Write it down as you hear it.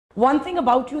One thing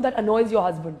about you that annoys your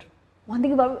husband. One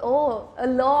thing about, oh, a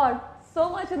lot. So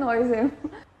much annoys him.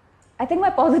 I think my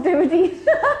positivity.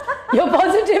 Your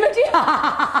positivity?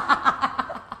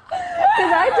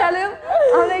 Because I tell him,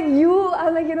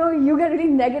 I'm like, you know, you get really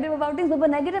negative about things. But by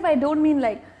negative, I don't mean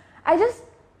like,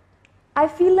 I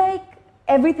feel like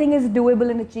everything is doable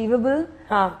and achievable.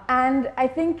 And I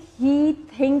think he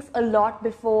thinks a lot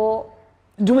before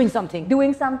doing something.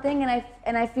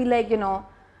 And I feel like, you know,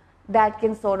 that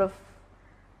can sort of...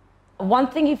 One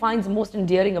thing he finds most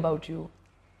endearing about you?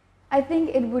 I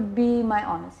think it would be my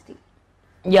honesty.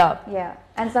 Yeah. Yeah.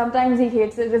 And sometimes he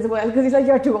hates it as well because he's like,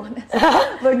 you're too honest.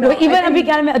 But no, even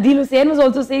Adil Hussain was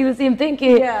also saying the same thing.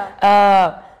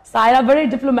 Syra very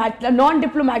diplomatic,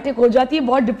 non-diplomatic ho jati hai,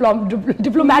 bahut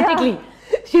diplomatically.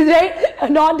 Yeah. She's very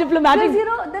non-diplomatic. Because, you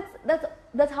know,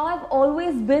 that's how I've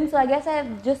always been. So I guess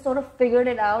I've just sort of figured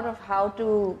it out of how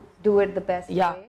to do it the best way.